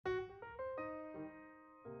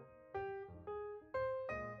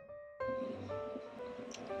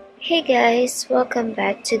Hey guys, welcome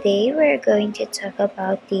back. Today we're going to talk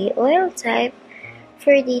about the oil type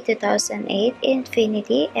for the 2008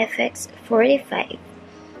 Infiniti FX45.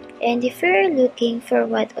 And if you're looking for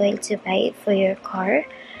what oil to buy for your car,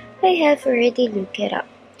 I have already looked it up.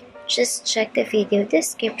 Just check the video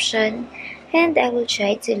description and I will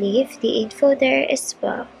try to leave the info there as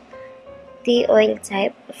well. The oil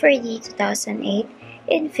type for the 2008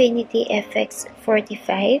 Infiniti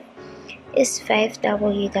FX45 is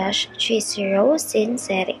 5W-30 sin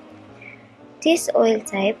setting. This oil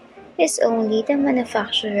type is only the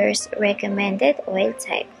manufacturer's recommended oil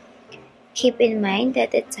type. Keep in mind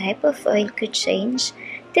that the type of oil could change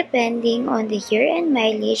depending on the year and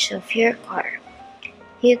mileage of your car.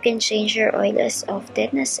 You can change your oil as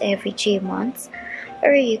often as every 3 months,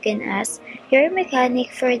 or you can ask your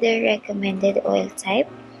mechanic for the recommended oil type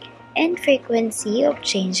and frequency of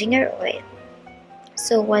changing your oil.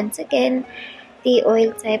 So once again, the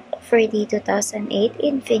oil type for the 2008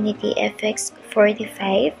 Infiniti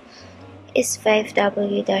FX45 is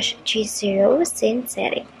 5W-30 sin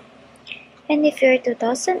setting. And if your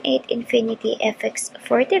 2008 Infiniti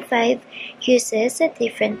FX45 uses a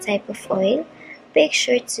different type of oil, make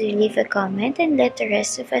sure to leave a comment and let the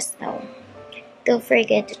rest of us know. Don't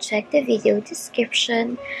forget to check the video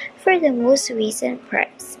description for the most recent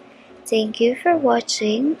price. Thank you for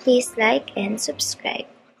watching. Please like and subscribe.